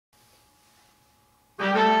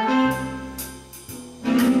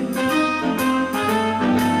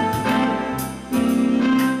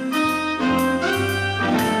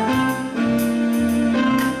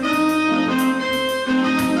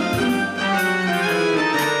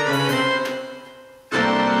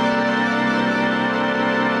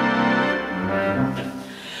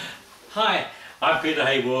I'm Peter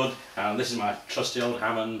Hayward, and this is my trusty old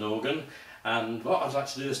Hammond organ, and what I'd like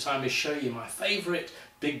to do this time is show you my favourite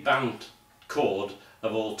big band chord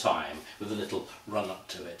of all time with a little run up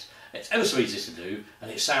to it. It's ever so easy to do,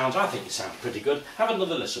 and I think it sounds pretty good. Have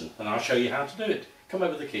another listen and I'll show you how to do it. Come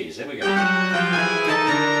over the keys, here we go.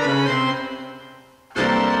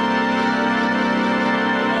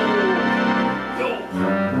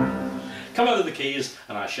 Come over the keys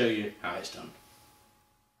and I'll show you how it's done.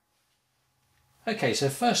 Okay, so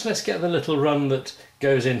first let's get the little run that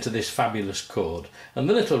goes into this fabulous chord. And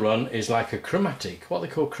the little run is like a chromatic, what they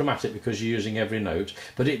call chromatic because you're using every note,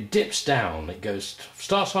 but it dips down. It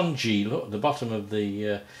starts on G, look at the bottom of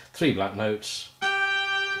the three black notes,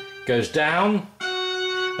 goes down,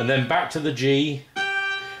 and then back to the G,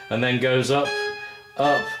 and then goes up,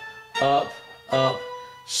 up, up, up,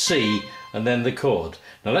 C, and then the chord.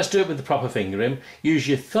 Now let's do it with the proper fingering. Use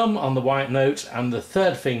your thumb on the white note and the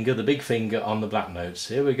third finger, the big finger, on the black notes.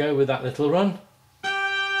 Here we go with that little run.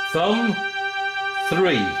 Thumb,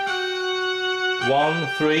 3, 1,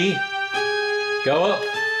 3, go up,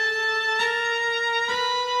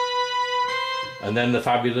 and then the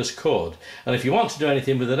fabulous chord. And if you want to do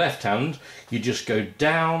anything with the left hand, you just go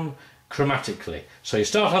down chromatically. So you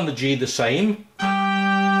start on the G the same,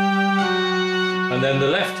 and then the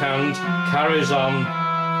left hand carries on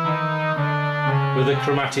with a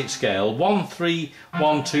chromatic scale. 1, 3,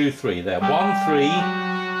 1, 2, 3. There. 1, 3,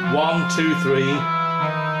 1, 2, 3.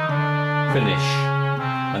 Finish.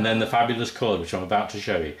 And then the fabulous chord, which I'm about to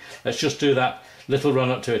show you. Let's just do that little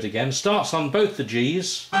run up to it again. Starts on both the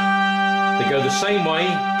G's. They go the same way,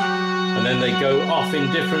 and then they go off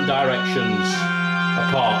in different directions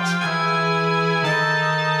apart.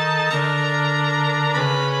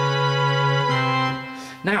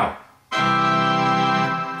 Now,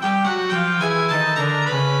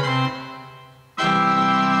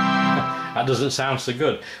 that doesn't sound so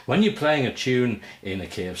good. When you're playing a tune in a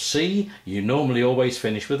key of C, you normally always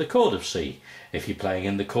finish with a chord of C. If you're playing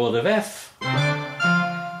in the chord of F,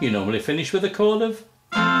 you normally finish with a chord of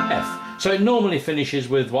F. So it normally finishes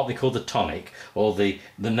with what they call the tonic, or the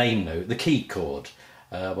name note, the key chord.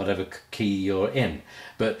 Whatever key you're in.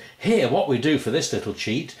 But here what we do for this little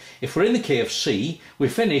cheat, if we're in the key of C, we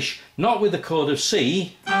finish not with the chord of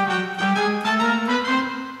C,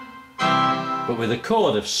 but with a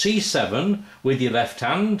chord of C7 with your left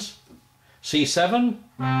hand, C7,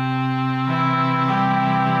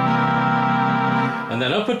 and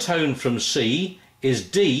then up a tone from C is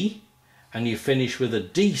D, and you finish with a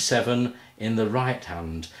D7 in the right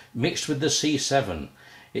hand, mixed with the C7.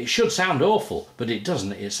 It should sound awful, but it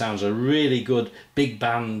doesn't. It sounds a really good big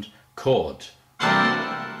band chord.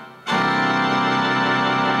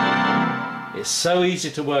 It's so easy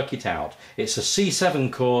to work it out. It's a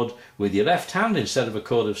C7 chord with your left hand instead of a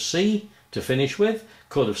chord of C to finish with.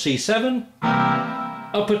 Chord of C7,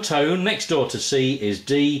 up a tone next door to C is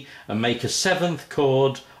D, and make a 7th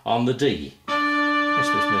chord on the D. Mr.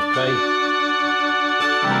 Smith, play.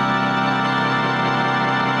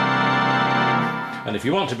 And if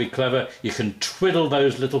you want to be clever, you can twiddle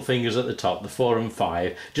those little fingers at the top, the 4 and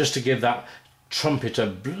 5, just to give that trumpeter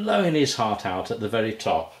blowing his heart out at the very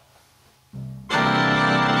top.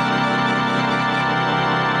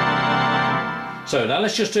 So now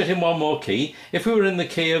let's just do it in one more key. If we were in the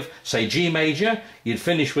key of, say, G major, you'd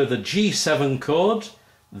finish with a G7 chord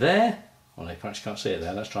there. Well, I perhaps can't see it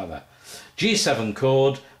there. Let's try that. G7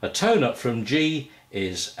 chord, a tone up from G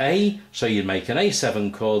is A, so you'd make an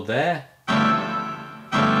A7 chord there.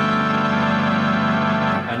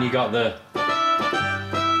 And you got the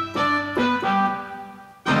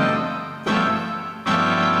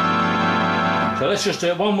So let's just do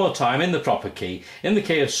it one more time in the proper key, in the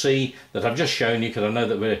key of C that I've just shown you, because I know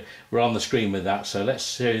that we're on the screen with that. So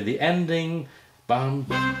let's do the ending. Bum.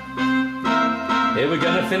 Here we're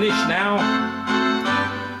going to finish now.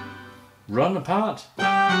 Run apart.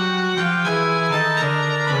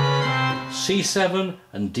 C7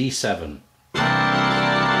 and D7.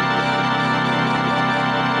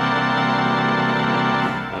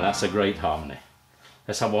 And that's a great harmony.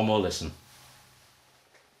 Let's have one more listen.